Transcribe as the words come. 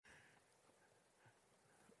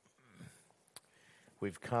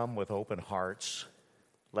We've come with open hearts.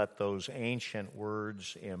 Let those ancient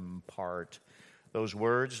words impart, those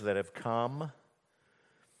words that have come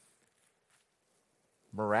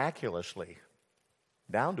miraculously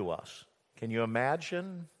down to us. Can you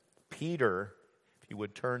imagine Peter, if you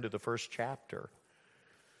would turn to the first chapter,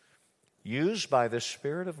 used by the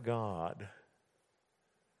Spirit of God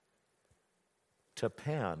to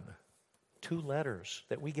pen 2 letters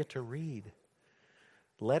that we get to read,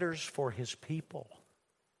 letters for his people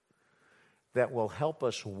that will help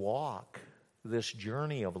us walk this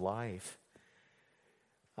journey of life.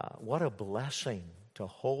 What a blessing to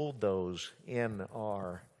hold those in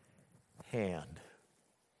our hand.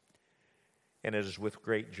 And it is with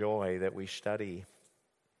great joy that we study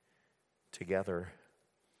together.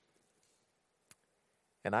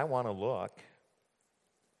 And I want to look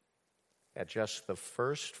at just the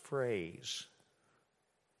first phrase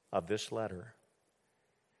of this letter.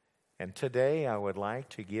 And today I would like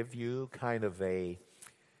to give you kind of a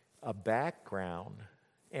background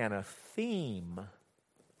and a theme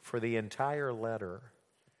for the entire letter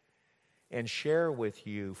and share with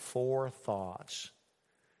you 4 thoughts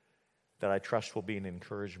that I trust will be an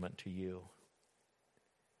encouragement to you.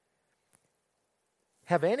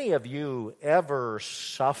 Have any of you ever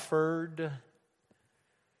suffered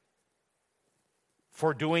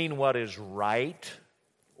for doing what is right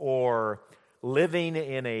or living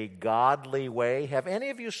in a godly way? Have any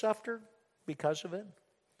of you suffered because of it?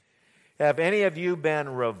 Have any of you been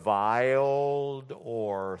reviled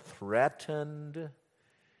or threatened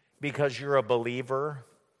because you're a believer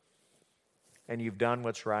and you've done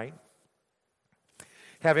what's right?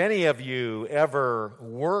 Have any of you ever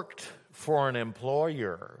worked for an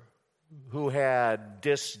employer who had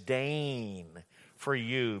disdain for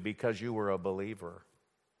you because you were a believer?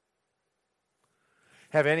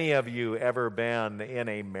 Have any of you ever been in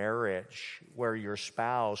a marriage where your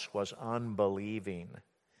spouse was unbelieving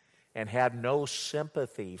and had no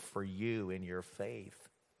sympathy for you in your faith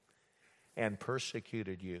and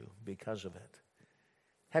persecuted you because of it?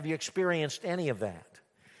 Have you experienced any of that?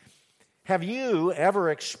 Have you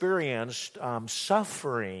ever experienced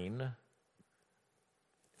suffering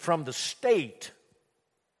from the state?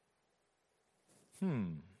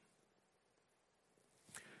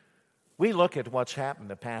 We look at what's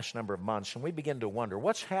happened the past number of months and we begin to wonder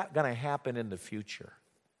what's going to happen in the future.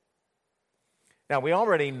 Now, we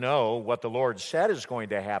already know what the Lord said is going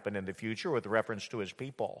to happen in the future with reference to his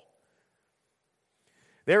people.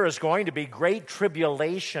 There is going to be great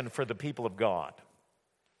tribulation for the people of God.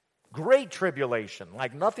 Great tribulation,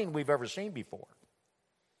 like nothing we've ever seen before.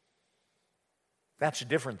 That's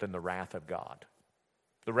different than the wrath of God.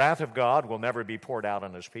 The wrath of God will never be poured out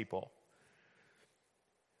on his people.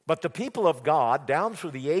 But the people of God, down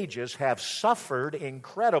through the ages, have suffered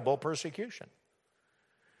incredible persecution.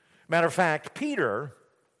 Matter of fact, Peter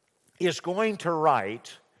is going to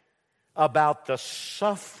write about the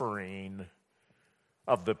suffering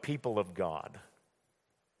of the people of God.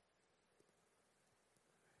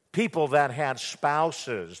 People that had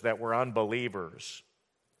spouses that were unbelievers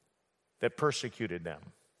that persecuted them.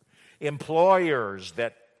 Employers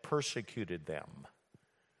that persecuted them.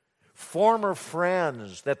 Former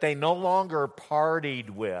friends that they no longer partied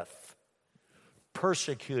with,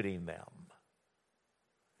 persecuting them.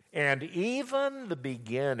 And even the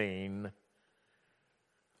beginning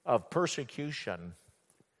of persecution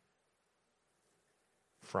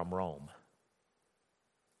from Rome.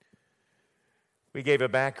 We gave a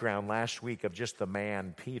background last week of just the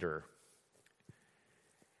man Peter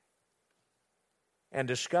and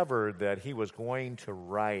discovered that he was going to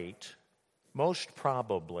write, most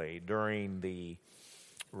probably during the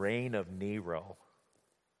reign of Nero.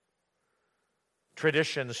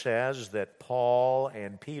 Tradition says that Paul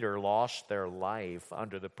and Peter lost their life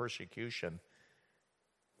under the persecution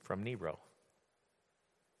from Nero,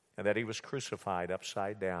 and that he was crucified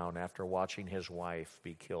upside down after watching his wife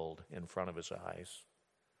be killed in front of his eyes.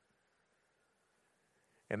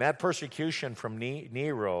 And that persecution from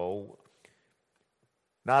Nero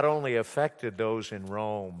not only affected those in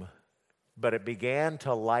Rome, but it began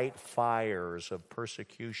to light fires of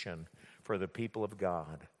persecution for the people of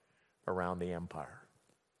God around the empire.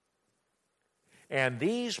 And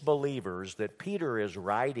these believers that Peter is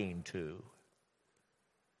writing to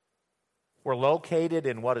were located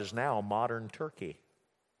in what is now modern Turkey.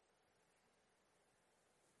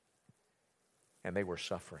 And they were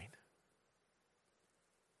suffering.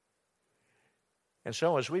 And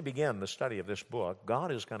so as we begin the study of this book,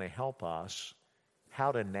 God is going to help us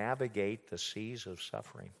how to navigate the seas of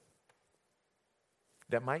suffering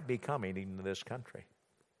that might be coming into this country.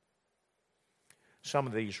 some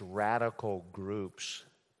of these radical groups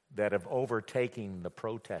that have overtaken the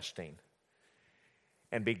protesting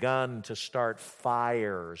and begun to start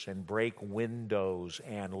fires and break windows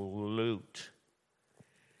and loot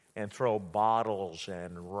and throw bottles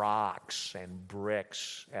and rocks and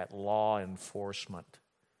bricks at law enforcement.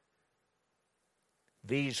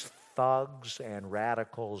 These thugs and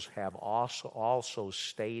radicals have also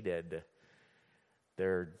stated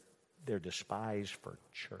their despise for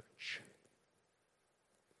church.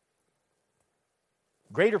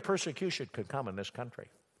 Greater persecution could come in this country.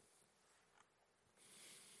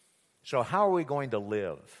 So how are we going to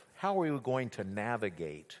live? How are we going to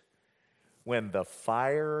navigate when the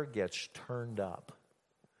fire gets turned up?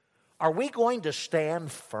 Are we going to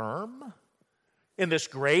stand firm in this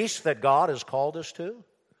grace that God has called us to?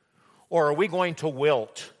 Or are we going to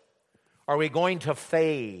wilt? Are we going to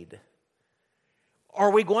fade?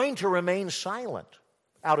 Are we going to remain silent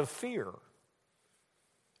out of fear?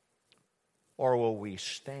 Or will we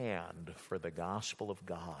stand for the gospel of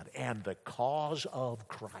God and the cause of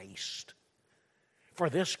Christ?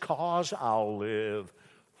 For this cause I'll live,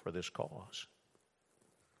 for this cause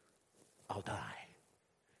I'll die.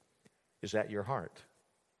 Is that your heart?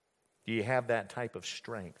 Do you have that type of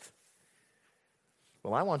strength?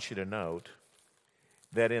 Well, I want you to note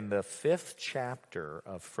that in the 5th chapter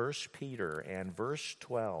of 1 Peter and verse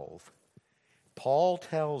 12, Paul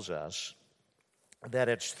tells us that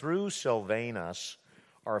it's through Silvanus,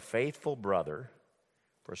 our faithful brother,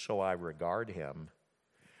 for so I regard him,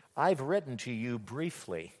 I've written to you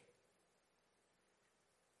briefly,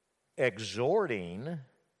 exhorting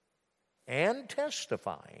and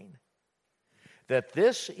testifying that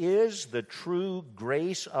this is the true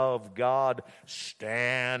grace of God.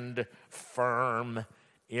 Stand firm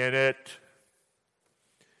in it.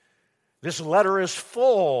 This letter is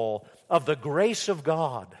full of the grace of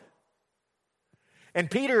God. And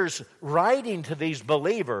Peter's writing to these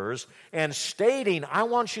believers and stating, I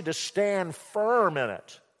want you to stand firm in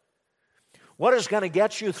it. What is going to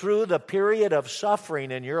get you through the period of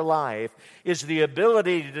suffering in your life is the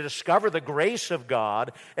ability to discover the grace of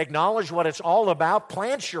God, acknowledge what it's all about,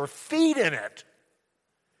 plant your feet in it,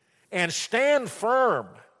 and stand firm.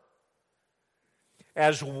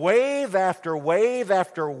 As wave after wave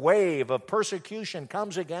after wave of persecution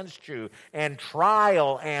comes against you, and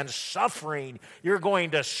trial and suffering, you're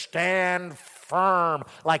going to stand firm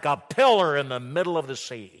like a pillar in the middle of the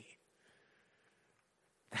sea.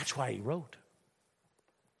 That's why he wrote.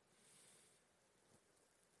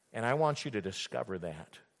 And I want you to discover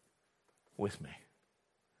that with me.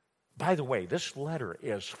 By the way, this letter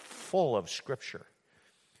is full of Scripture.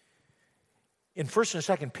 In 1st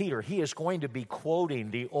and 2nd Peter, he is going to be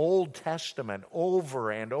quoting the Old Testament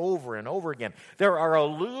over and over and over again. There are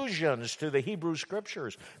allusions to the Hebrew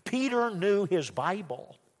Scriptures. Peter knew his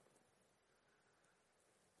Bible.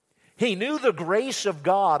 He knew the grace of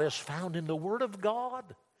God is found in the Word of God.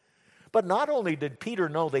 But not only did Peter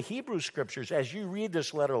know the Hebrew Scriptures, as you read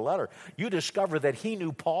this letter, you discover that he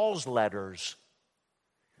knew Paul's letters.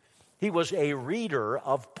 He was a reader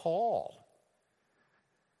of Paul.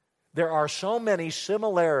 There are so many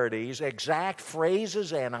similarities, exact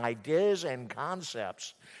phrases and ideas and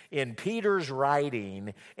concepts in Peter's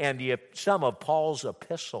writing and some of Paul's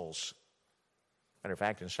epistles. Matter of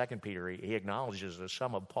fact, in 2 Peter, he acknowledges that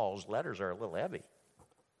some of Paul's letters are a little heavy.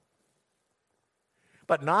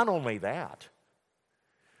 But not only that,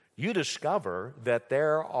 you discover that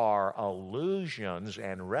there are allusions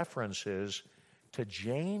and references to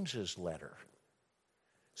James's letter.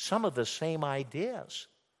 Some of the same ideas.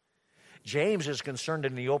 James is concerned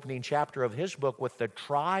in the opening chapter of his book with the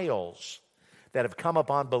trials that have come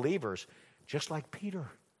upon believers, just like Peter.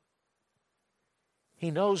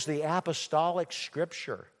 He knows the apostolic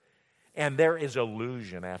Scripture. And there is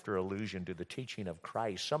allusion after allusion to the teaching of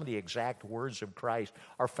Christ. Some of the exact words of Christ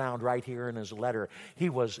are found right here in his letter. He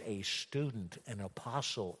was a student, an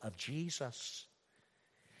apostle of Jesus.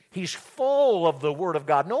 He's full of the Word of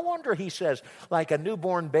God. No wonder he says, like a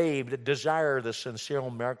newborn babe, desire the sincere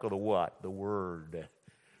miracle of what? The Word,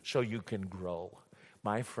 so you can grow.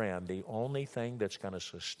 My friend, the only thing that's going to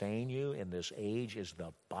sustain you in this age is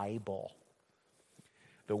the Bible.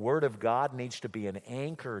 The Word of God needs to be an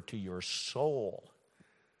anchor to your soul.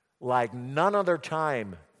 Like none other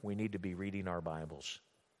time, we need to be reading our Bibles.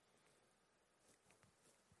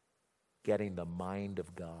 Getting the mind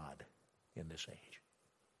of God in this age.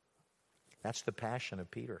 That's the passion of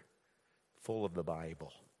Peter, full of the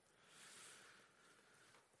Bible.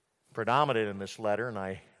 Predominant in this letter, and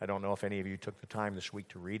I don't know if any of you took the time this week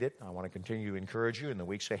to read it. I want to continue to encourage you in the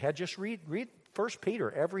weeks ahead. Just read 1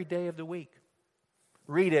 Peter every day of the week.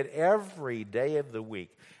 Read it every day of the week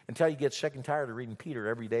until you get sick and tired of reading Peter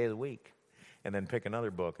every day of the week. And then pick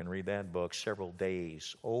another book and read that book several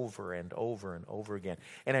days over and over and over again.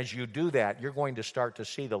 And as you do that, you're going to start to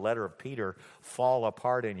see the letter of Peter fall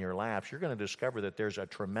apart in your laps. You're going to discover that there's a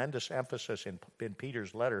tremendous emphasis in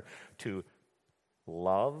Peter's letter to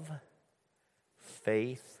love,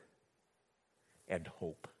 faith, and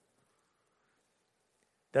hope.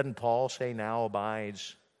 Doesn't Paul say now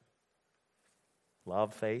abides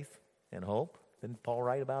love, faith, and hope? Didn't Paul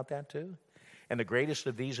write about that too? And the greatest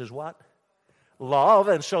of these is what? Love.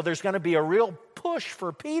 And so there's going to be a real push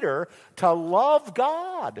for Peter to love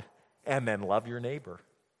God and then love your neighbor.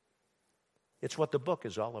 It's what the book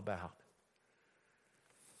is all about.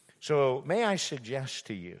 So may I suggest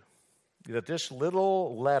to you that this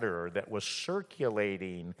little letter that was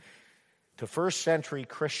circulating to first century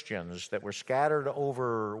Christians that were scattered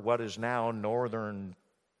over what is now northern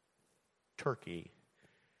Turkey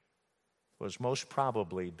was most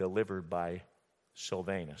probably delivered by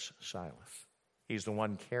Silvanus, Silas. He's the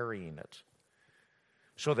one carrying it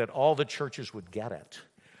so that all the churches would get it.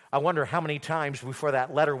 I wonder how many times before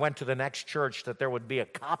that letter went to the next church that there would be a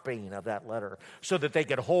copying of that letter so that they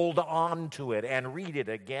could hold on to it and read it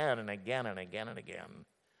again and again and again and again.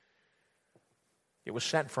 It was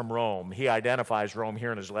sent from Rome. He identifies Rome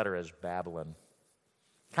here in his letter as Babylon.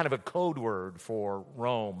 Kind of a code word for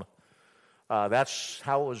Rome. That's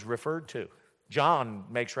how it was referred to. John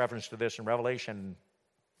makes reference to this in Revelation,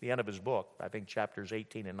 the end of his book, I think chapters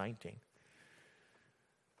 18 and 19.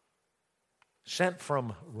 Sent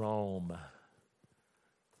from Rome,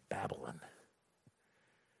 Babylon.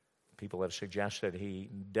 People have suggested he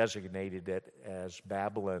designated it as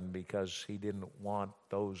Babylon because he didn't want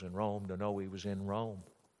those in Rome to know he was in Rome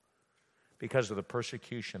because of the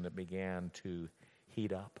persecution that began to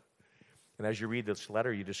heat up. And as you read this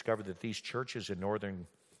letter, you discover that these churches in northern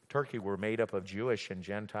Turkey were made up of Jewish and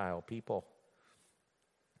Gentile people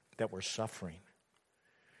that were suffering.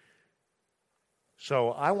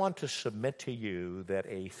 So I want to submit to you that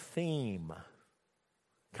a theme,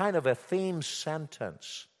 kind of a theme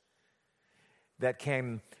sentence that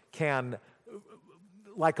can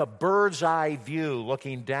like a bird's eye view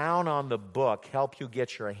looking down on the book, help you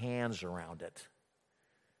get your hands around it.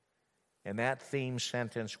 And that theme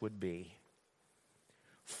sentence would be,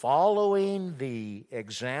 following the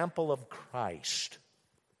example of Christ,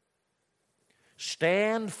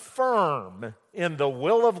 stand firm in the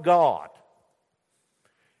will of God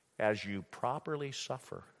as you properly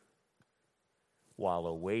suffer while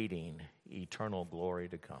awaiting eternal glory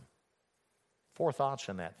to come. 4 thoughts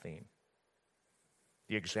in that theme.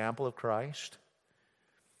 The example of Christ,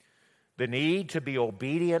 the need to be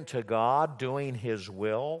obedient to God, doing His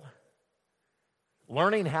will,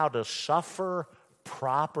 learning how to suffer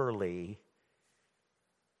properly,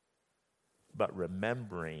 but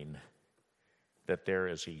remembering that there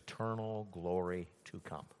is eternal glory to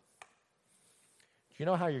come. Do you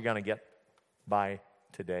know how you're going to get by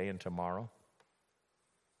today and tomorrow?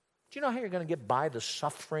 Do you know how you're going to get by the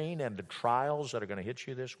suffering and the trials that are going to hit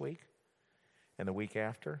you this week and the week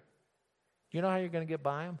after? Do you know how you're going to get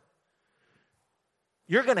by them?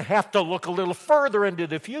 You're going to have to look a little further into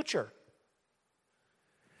the future.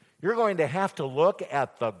 You're going to have to look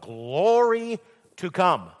at the glory to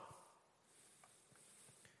come.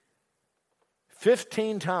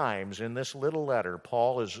 15 times in this little letter,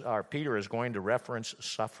 Peter is going to reference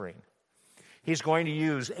suffering. He's going to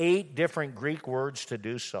use 8 different Greek words to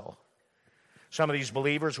do so. Some of these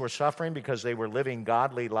believers were suffering because they were living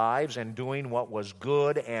godly lives and doing what was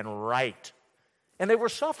good and right. And they were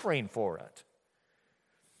suffering for it.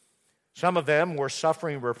 Some of them were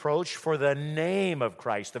suffering reproach for the name of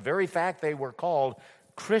Christ, the very fact they were called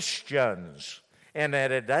Christians and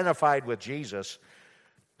had identified with Jesus.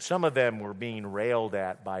 Some of them were being railed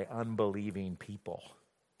at by unbelieving people.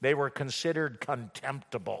 They were considered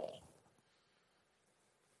contemptible.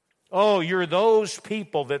 Oh, you're those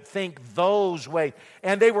people that think those ways.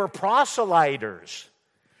 And they were proselyters.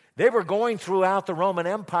 They were going throughout the Roman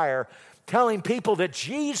Empire telling people that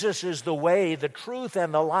Jesus is the way, the truth,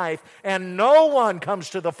 and the life, and no one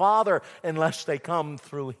comes to the Father unless they come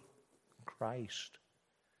through Christ.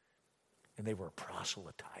 And they were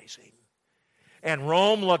proselytizing. And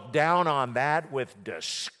Rome looked down on that with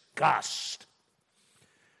disgust.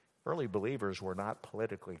 Early believers were not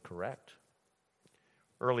politically correct.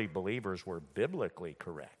 Early believers were biblically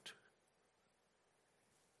correct.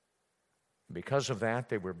 Because of that,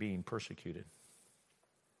 they were being persecuted.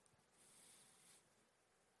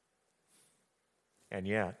 And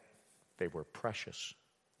yet, they were precious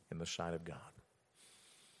in the sight of God.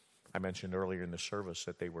 I mentioned earlier in the service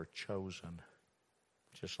that they were chosen.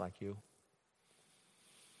 just like you.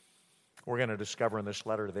 We're going to discover in this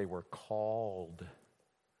letter they were called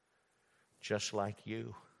just like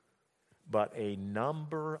you. But a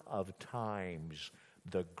number of times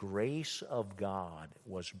the grace of God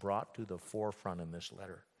was brought to the forefront in this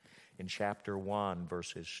letter. In chapter 1,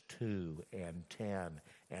 verses 2 and 10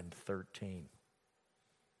 and 13.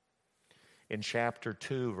 In chapter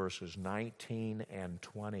 2, verses 19 and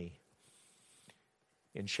 20.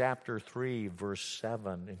 In chapter 3, verse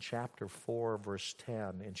 7. In chapter 4, verse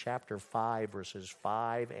 10. In chapter 5, verses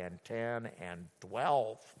 5 and 10 and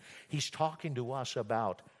 12. He's talking to us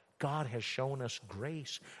about God has shown us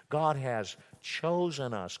grace. God has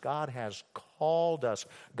chosen us. God has called us.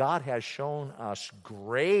 God has shown us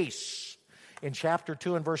grace. In chapter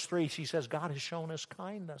 2 and verse 3, he says God has shown us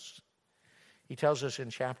kindness. He tells us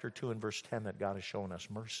in chapter 2 and verse 10 that God has shown us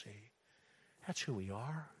mercy. That's who we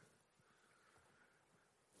are.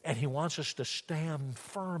 And he wants us to stand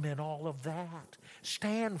firm in all of that.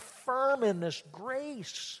 Stand firm in this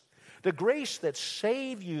grace. The grace that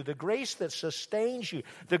saved you, the grace that sustains you,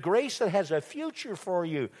 the grace that has a future for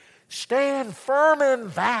you. Stand firm in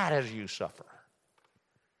that as you suffer.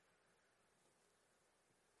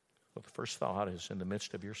 Well, the first thought is in the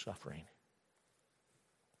midst of your suffering,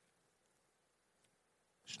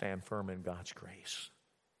 stand firm in God's grace,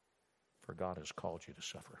 for God has called you to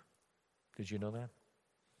suffer. Did you know that?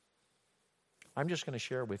 I'm just going to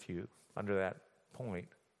share with you under that point,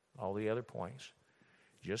 all the other points,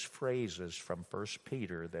 just phrases from 1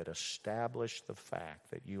 Peter that establish the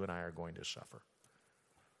fact that you and I are going to suffer.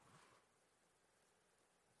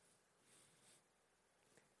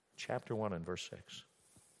 Chapter 1 and verse 6.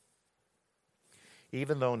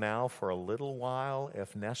 Even though now for a little while,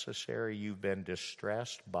 if necessary, you've been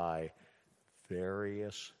distressed by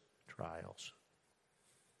various trials.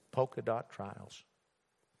 Polka dot trials.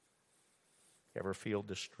 You ever feel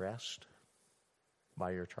distressed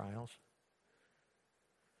by your trials?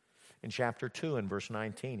 In chapter 2 and verse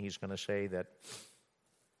 19, he's going to say that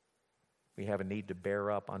we have a need to bear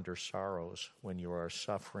up under sorrows when you are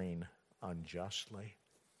suffering unjustly.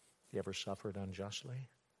 You ever suffered unjustly?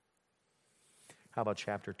 How about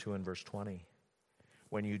chapter 2 and verse 20?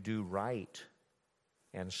 When you do right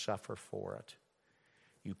and suffer for it,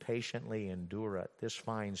 you patiently endure it. This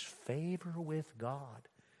finds favor with God.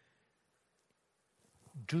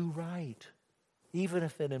 Do right, even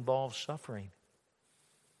if it involves suffering.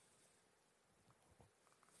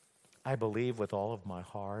 I believe with all of my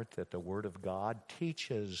heart that the Word of God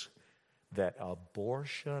teaches that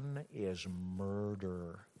abortion is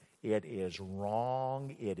murder. It is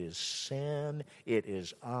wrong. It is sin. It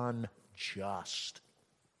is unjust.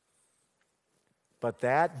 But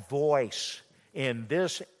that voice in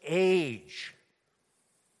this age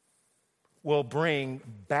will bring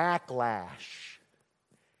backlash.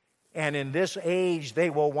 And in this age, they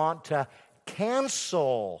will want to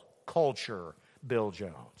cancel culture, Bill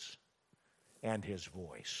Jones, and his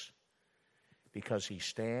voice, because he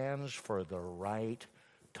stands for the right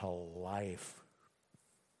to life.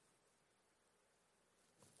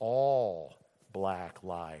 All black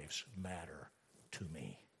lives matter to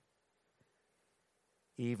me.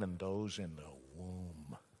 Even those in the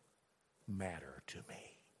womb matter to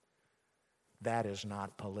me. That is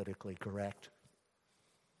not politically correct.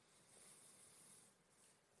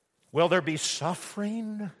 Will there be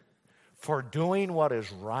suffering for doing what is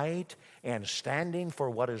right and standing for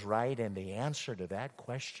what is right? And the answer to that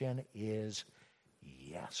question is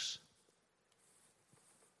yes.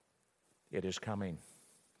 It is coming.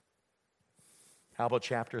 How about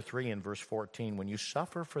chapter 3 and verse 14? When you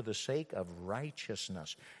suffer for the sake of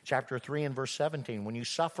righteousness. Chapter 3 and verse 17. When you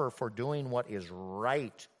suffer for doing what is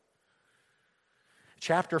right.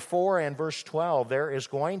 Chapter 4 and verse 12, there is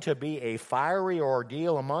going to be a fiery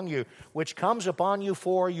ordeal among you, which comes upon you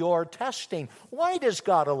for your testing. Why does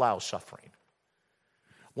God allow suffering?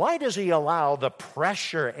 Why does He allow the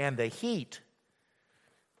pressure and the heat?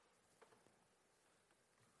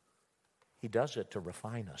 He does it to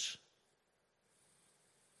refine us.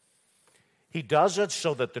 He does it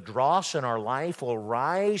so that the dross in our life will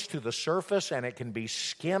rise to the surface and it can be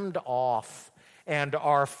skimmed off. And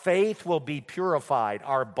our faith will be purified.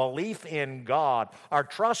 Our belief in God, our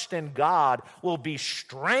trust in God will be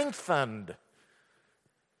strengthened.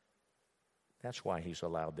 That's why He's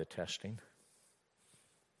allowed the testing.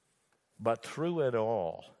 But through it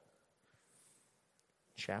all,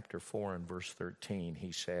 chapter 4 and verse 13,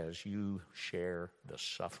 he says, you share the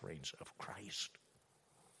sufferings of Christ.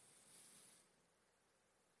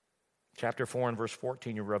 Chapter 4 and verse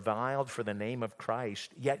 14, you're reviled for the name of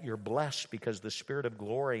Christ, yet you're blessed because the Spirit of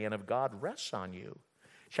glory and of God rests on you.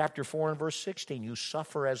 Chapter 4 and verse 16, you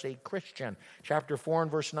suffer as a Christian. Chapter 4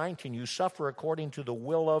 and verse 19, you suffer according to the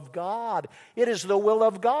will of God. It is the will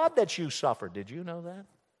of God that you suffer. Did you know that?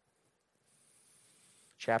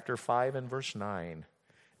 Chapter 5 and verse 9,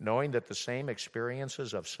 knowing that the same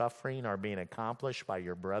experiences of suffering are being accomplished by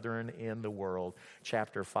your brethren in the world.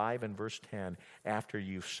 Chapter 5 and verse 10, after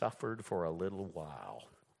you've suffered for a little while.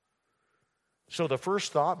 So the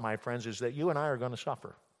first thought, my friends, is that you and I are going to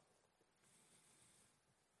suffer.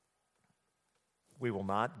 We will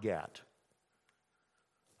not get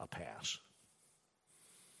a pass.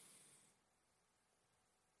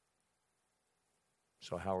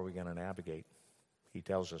 So how are we going to navigate? He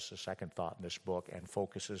tells us the second thought in this book and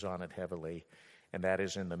focuses on it heavily, and that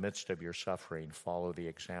is, in the midst of your suffering, follow the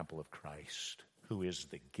example of Christ, who is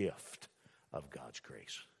the gift of God's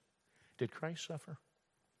grace. Did Christ suffer?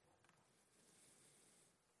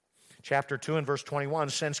 Chapter 2 and verse 21,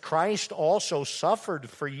 since Christ also suffered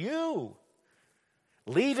for you,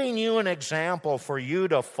 leaving you an example for you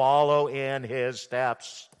to follow in his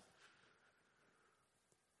steps.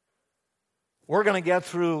 We're going to get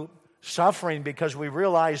through suffering because we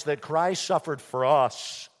realize that Christ suffered for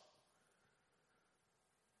us.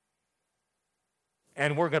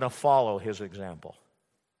 And we're going to follow his example.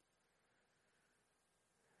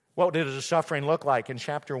 What did his suffering look like? In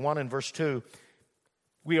chapter 1 and verse 2,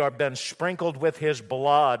 we are been sprinkled with his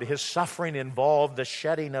blood. His suffering involved the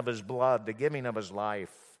shedding of his blood, the giving of his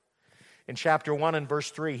life. In chapter 1 and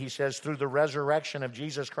verse 3, he says, through the resurrection of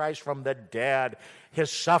Jesus Christ from the dead,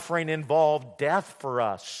 his suffering involved death for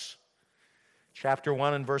us. Chapter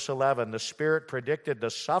 1 and verse 11, the Spirit predicted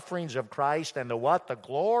the sufferings of Christ and the what? The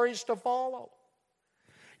glories to follow.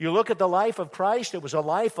 You look at the life of Christ, it was a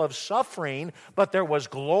life of suffering, but there was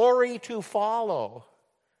glory to follow.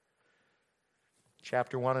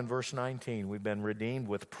 Chapter 1 and verse 19, we've been redeemed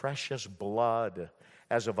with precious blood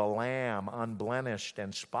as of a lamb, unblemished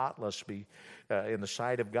and spotless in the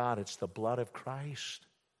sight of God. It's the blood of Christ.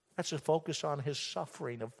 That's a focus on his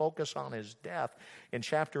suffering, a focus on his death. In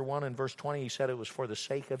chapter 1 and verse 20, he said it was for the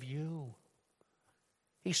sake of you.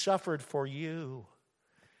 He suffered for you.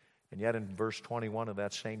 And yet in verse 21 of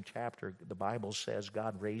that same chapter, the Bible says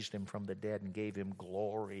God raised him from the dead and gave him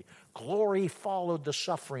glory. Glory followed the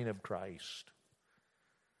suffering of Christ.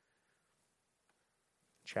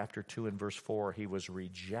 Chapter 2 and verse 4, he was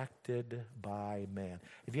rejected by man.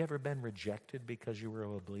 Have you ever been rejected because you were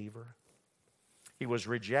a believer? He was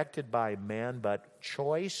rejected by men, but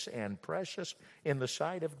choice and precious in the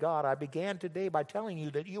sight of God. I began today by telling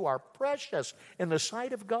you that you are precious in the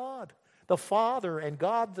sight of God, the Father and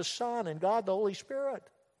God the Son and God the Holy Spirit.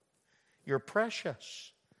 You're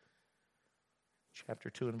precious.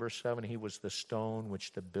 Chapter 2 and verse 7, he was the stone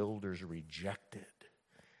which the builders rejected.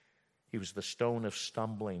 He was the stone of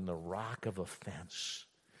stumbling, the rock of offense.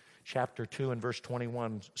 Chapter 2 and verse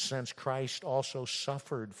 21, since Christ also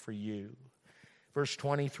suffered for you. Verse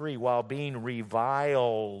 23, while being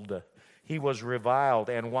reviled, he was reviled,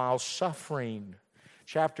 and while suffering.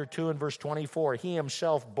 Chapter 2 and verse 24, he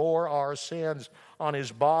himself bore our sins on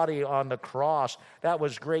his body on the cross. That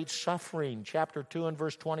was great suffering. Chapter 2 and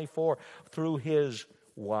verse 24, through his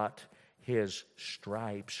what? His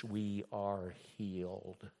stripes we are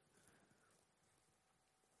healed.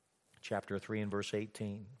 Chapter 3 and verse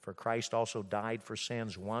 18, for Christ also died for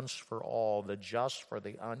sins once for all, the just for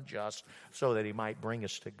the unjust, so that he might bring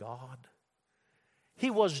us to God. He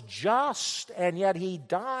was just, and yet he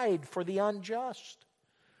died for the unjust.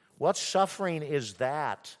 What suffering is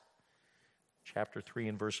that? Chapter 3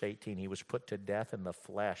 and verse 18, he was put to death in the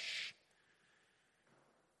flesh.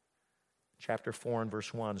 Chapter 4 and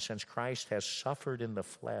verse 1, since Christ has suffered in the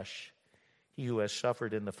flesh, he who has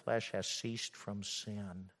suffered in the flesh has ceased from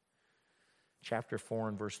sin. Chapter 4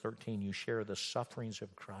 and verse 13, you share the sufferings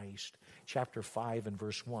of Christ. Chapter 5 and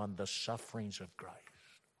verse 1, the sufferings of Christ.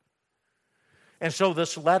 And so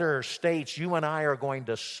this letter states you and I are going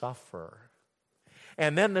to suffer.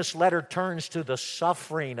 And then this letter turns to the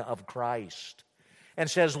suffering of Christ and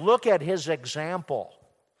says, look at his example.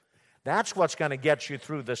 That's what's going to get you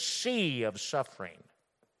through the sea of suffering.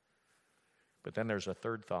 But then there's a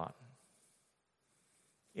third thought.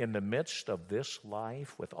 In the midst of this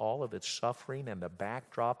life, with all of its suffering and the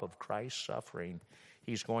backdrop of Christ's suffering,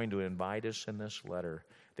 he's going to invite us in this letter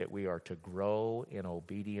that we are to grow in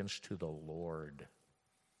obedience to the Lord.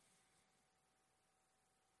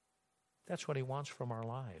 That's what he wants from our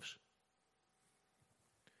lives.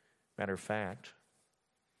 Matter of fact,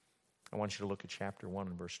 I want you to look at chapter 1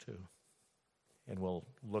 and verse 2. And we'll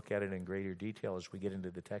look at it in greater detail as we get into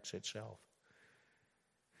the text itself.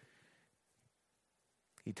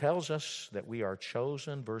 He tells us that we are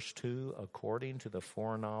chosen, verse 2, according to the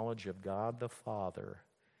foreknowledge of God the Father,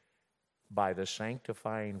 by the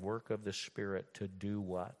sanctifying work of the Spirit to do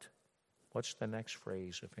what? What's the next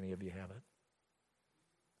phrase, if any of you have it?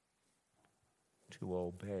 To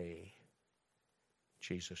obey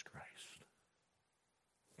Jesus Christ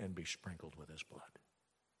and be sprinkled with His blood.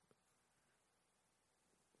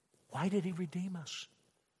 Why did He redeem us?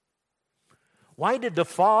 Why did the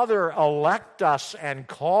Father elect us and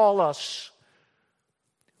call us?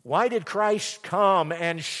 Why did Christ come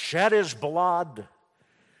and shed His blood?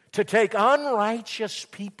 To take unrighteous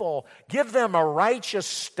people, give them a righteous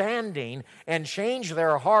standing, and change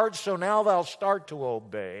their hearts so now they'll start to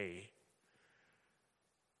obey.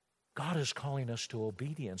 God is calling us to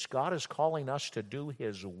obedience. God is calling us to do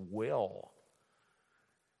His will.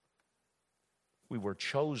 We were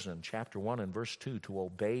chosen, chapter 1 and verse 2, to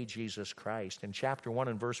obey Jesus Christ. In chapter 1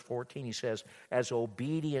 and verse 14, he says, as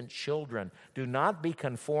obedient children, do not be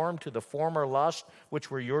conformed to the former lust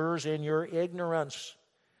which were yours in your ignorance.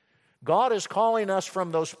 God is calling us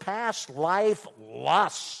from those past life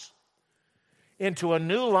lusts into a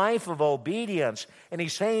new life of obedience. And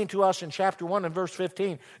He's saying to us in chapter 1 and verse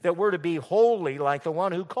 15 that we're to be holy like the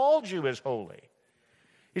one who called you is holy.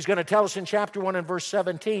 He's going to tell us in chapter 1 and verse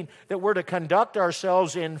 17 that we're to conduct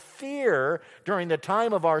ourselves in fear during the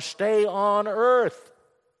time of our stay on earth.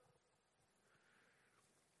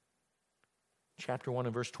 Chapter 1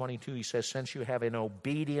 and verse 22, he says, since you have in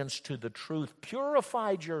obedience to the truth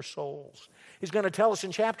purified your souls. He's going to tell us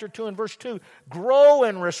in chapter 2 and verse 2, grow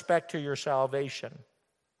in respect to your salvation.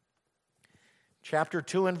 Chapter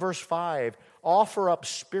 2 and verse 5, offer up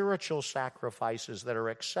spiritual sacrifices that are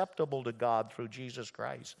acceptable to God through Jesus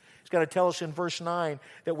Christ. He's going to tell us in verse 9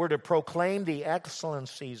 that we're to proclaim the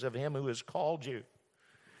excellencies of Him who has called you.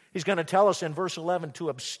 He's going to tell us in verse 11 to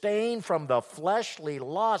abstain from the fleshly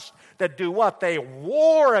lusts that do what? They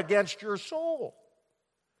war against your soul.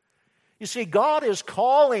 You see, God is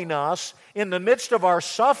calling us in the midst of our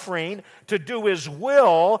suffering to do His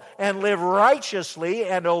will and live righteously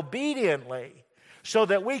and obediently so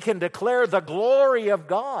that we can declare the glory of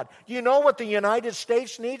God. You know what the United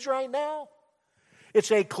States needs right now?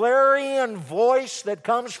 It's a clarion voice that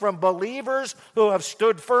comes from believers who have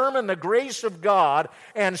stood firm in the grace of God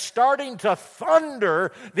and starting to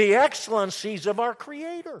thunder the excellencies of our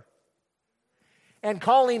Creator and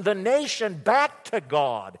calling the nation back to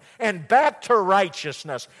God and back to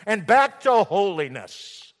righteousness and back to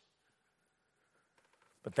holiness.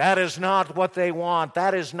 But that is not what they want.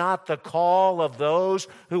 That is not the call of those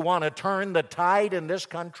who want to turn the tide in this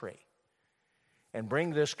country and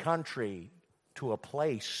bring this country to a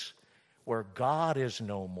place where God is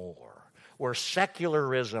no more, where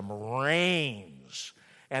secularism reigns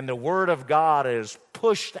and the Word of God is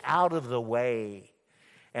pushed out of the way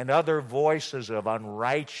and other voices of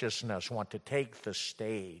unrighteousness want to take the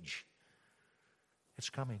stage. It's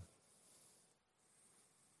coming.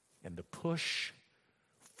 And the push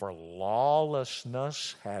for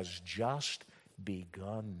lawlessness has just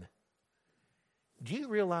begun. Do you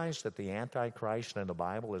realize that the Antichrist in the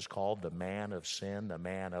Bible is called the man of sin, the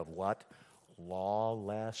man of what?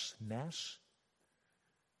 Lawlessness.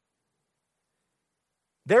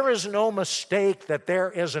 There is no mistake that there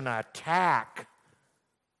is an attack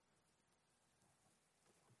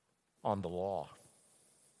on the law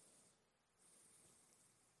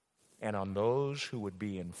and on those who would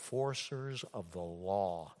be enforcers of the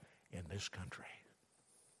law in this country.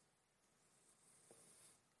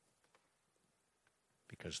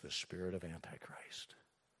 Because the spirit of Antichrist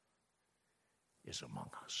is among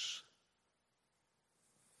us.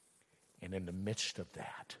 And in the midst of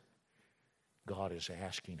that, God is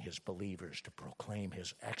asking His believers to proclaim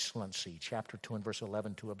His excellency. Chapter 2 and verse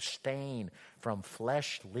 11, to abstain from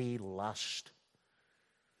fleshly lust.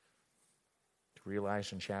 To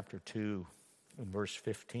realize in chapter 2 and verse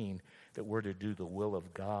 15 that we're to do the will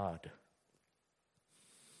of God.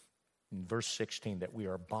 In verse 16, that we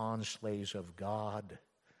are bondslaves of God.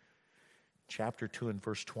 Chapter 2 and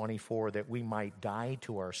verse 24, that we might die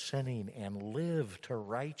to our sinning and live to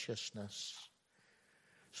righteousness.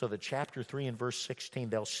 So that chapter 3 and verse 16,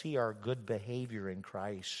 they'll see our good behavior in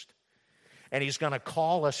Christ. And He's going to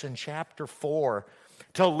call us in chapter 4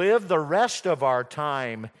 to live the rest of our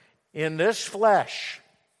time in this flesh,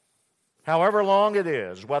 however long it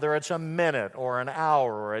is, whether it's a minute or an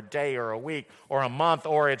hour or a day or a week or a month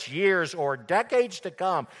or it's years or decades to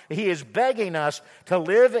come. He is begging us to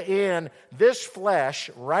live in this flesh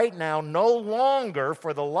right now, no longer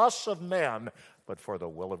for the lusts of men, but for the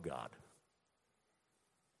will of God.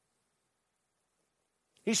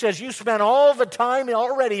 He says, you spent all the time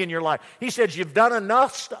already in your life. He says, you've done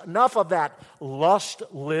enough of that lust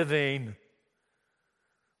living.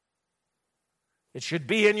 It should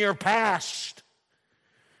be in your past.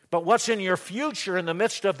 But what's in your future in the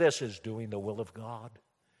midst of this is doing the will of God.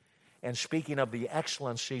 And speaking of the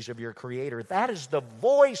excellencies of your Creator, that is the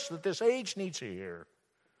voice that this age needs to hear.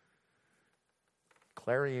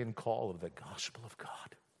 Clarion call of the gospel of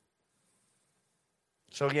God.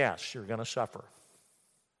 So yes, you're going to suffer.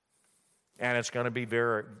 And it's going to be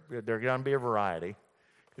there's going to be a variety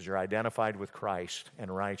because you're identified with Christ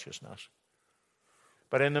and righteousness.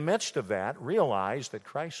 But in the midst of that, realize that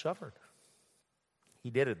Christ suffered. He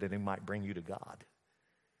did it that He might bring you to God.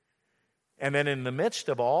 And then in the midst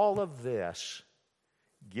of all of this,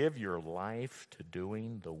 give your life to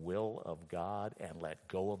doing the will of God and let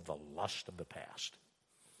go of the lust of the past.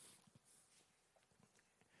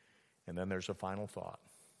 And then there's a final thought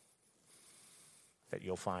that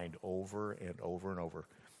you'll find over and over and over.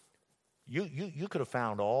 You could have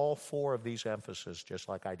found all four of these emphases just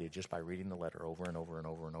like I did, just by reading the letter over and over and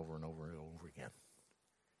over and over and over and over again.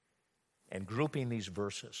 And grouping these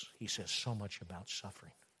verses, he says so much about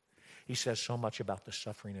suffering. He says so much about the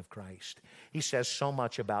suffering of Christ. He says so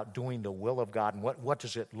much about doing the will of God and what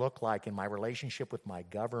does it look like in my relationship with my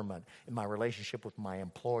government, in my relationship with my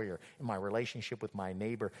employer, in my relationship with my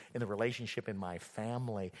neighbor, in the relationship in my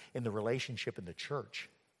family, in the relationship in the church.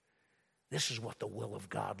 This is what the will of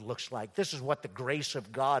God looks like. This is what the grace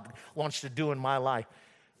of God wants to do in my life.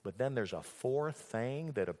 But then there's a fourth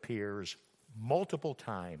thing that appears multiple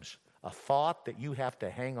times, a thought that you have to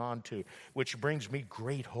hang on to, which brings me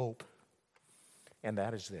great hope. And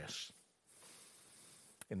that is this.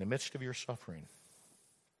 In the midst of your suffering,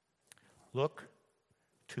 look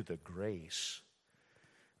to the grace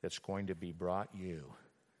that's going to be brought you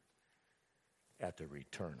at the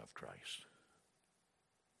return of Christ.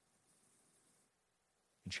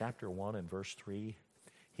 In chapter 1 and verse 3,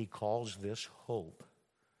 he calls this hope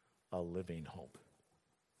a living hope.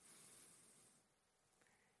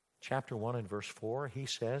 Chapter 1 and verse 4, he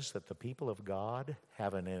says that the people of God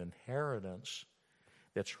have an inheritance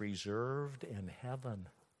that's reserved in heaven.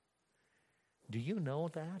 Do you know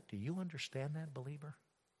that? Do you understand that, believer?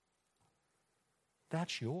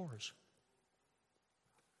 That's yours.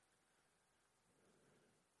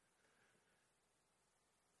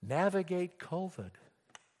 Navigate COVID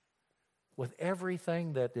with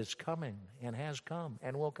everything that is coming and has come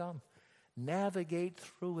and will come. Navigate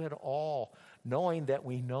through it all, knowing that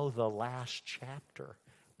we know the last chapter.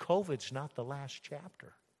 COVID's not the last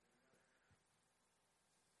chapter.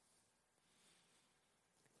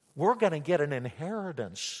 We're going to get an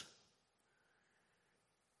inheritance.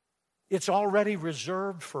 It's already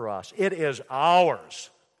reserved for us. It is ours.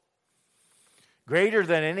 Greater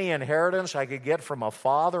than any inheritance I could get from a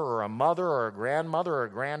father or a mother or a grandmother or a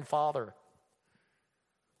grandfather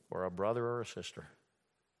or a brother or a sister.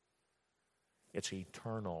 It's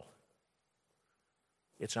eternal.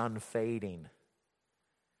 It's unfading.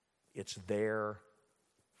 It's there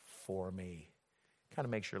for me. Kind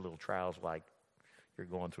of makes your little trials like you're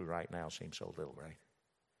going through right now seem so little, right?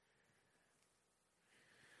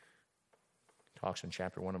 Talks in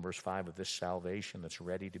chapter 1 and verse 5 of this salvation that's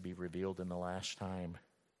ready to be revealed in the last time.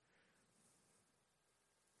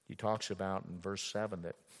 He talks about in verse 7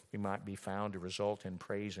 that we might be found to result in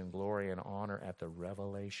praise and glory and honor at the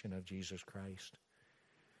revelation of Jesus Christ.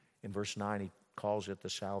 In verse 9, he calls it the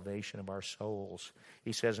salvation of our souls.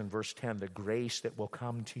 He says in verse 10, the grace that will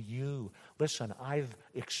come to you. Listen, I've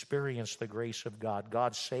experienced the grace of God.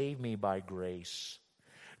 God saved me by grace.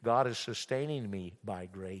 God is sustaining me by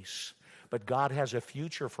grace. But God has a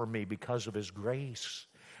future for me because of His grace.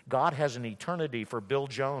 God has an eternity for Bill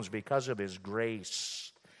Jones because of His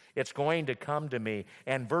grace. It's going to come to me.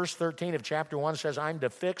 And verse 13 of chapter 1 says, I'm to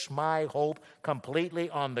fix my hope completely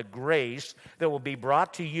on the grace that will be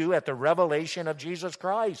brought to you at the revelation of Jesus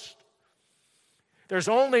Christ. There's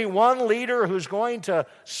only one leader who's going to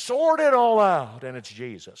sort it all out, and it's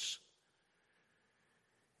Jesus.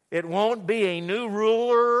 It won't be a new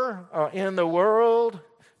ruler in the world.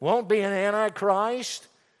 Won't be an antichrist.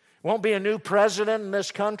 Won't be a new president in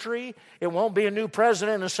this country. It won't be a new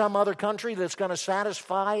president in some other country that's going to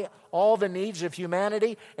satisfy all the needs of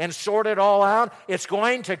humanity and sort it all out. It's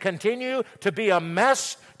going to continue to be a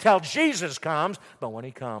mess till Jesus comes. But when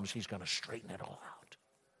He comes, He's going to straighten it all out.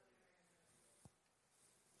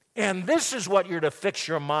 And this is what you're to fix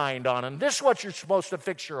your mind on. And this is what you're supposed to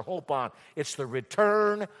fix your hope on. It's the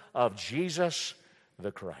return of Jesus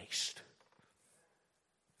the Christ.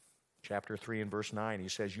 Chapter 3 and verse 9, he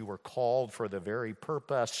says, you were called for the very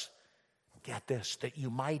purpose, get this, that you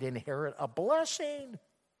might inherit a blessing.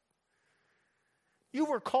 You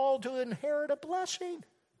were called to inherit a blessing.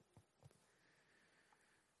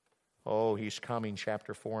 Oh, He's coming,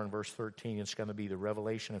 chapter 4 and verse 13. It's going to be the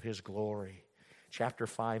revelation of His glory. Chapter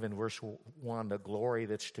 5 and verse 1, the glory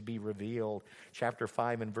that's to be revealed. Chapter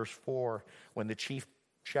 5 and verse 4, when the chief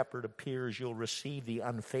shepherd appears, you'll receive the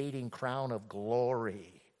unfading crown of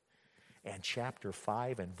glory. And chapter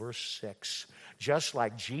 5 and verse 6, just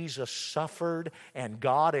like Jesus suffered and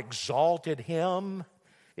God exalted Him,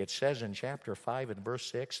 it says in chapter 5 and verse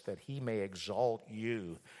 6 that He may exalt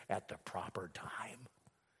you at the proper time.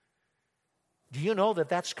 Do you know that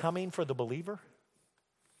that's coming for the believer?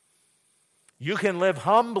 You can live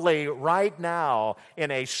humbly right now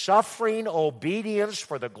in a suffering obedience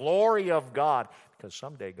for the glory of God, because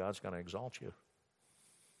someday God's going to exalt you.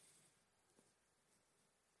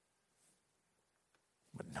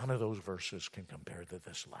 But none of those verses can compare to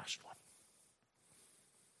this last one.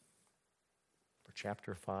 For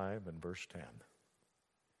chapter 5 and verse 10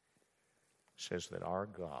 says that our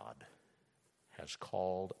God has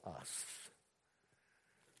called us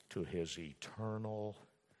to His eternal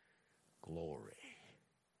glory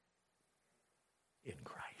in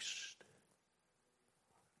Christ.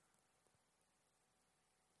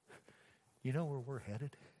 You know where we're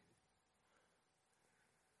headed?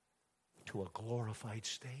 To a glorified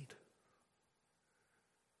state.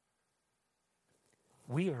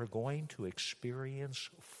 We are going to experience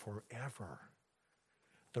forever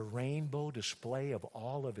the rainbow display of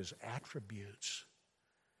all of His attributes.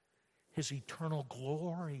 His eternal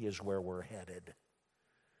glory is where we're headed.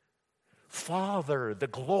 Father, the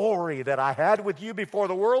glory that I had with you before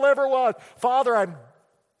the world ever was, Father, I'm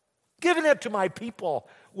giving it to my people.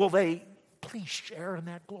 Will they please share in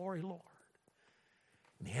that glory, Lord?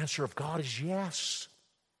 And the answer of God is yes.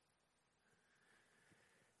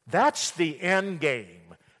 That's the end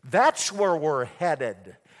game. That's where we're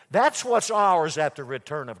headed. That's what's ours at the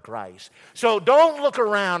return of Christ. So don't look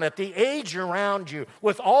around at the age around you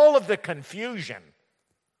with all of the confusion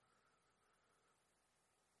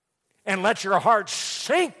and let your heart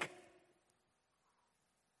sink.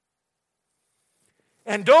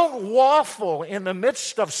 And don't waffle in the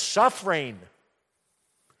midst of suffering.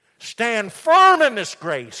 Stand firm in this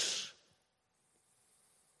grace.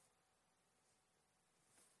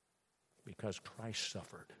 Because Christ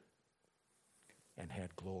suffered and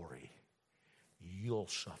had glory. You'll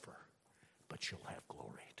suffer, but you'll have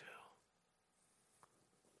glory too.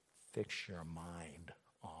 Fix your mind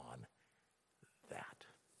on that.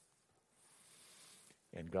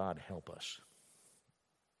 And God help us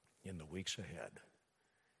in the weeks ahead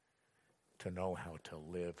to know how to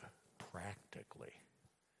live practically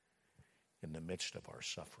in the midst of our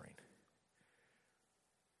suffering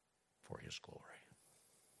for His glory.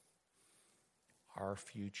 Our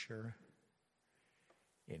future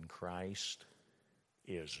in Christ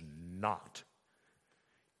is not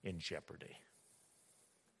in jeopardy.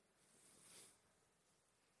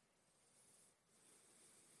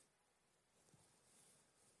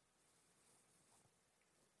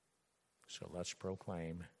 So let's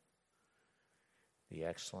proclaim the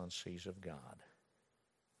excellencies of God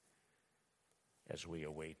as we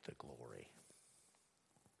await the glory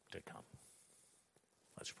to come.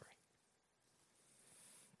 Let's pray.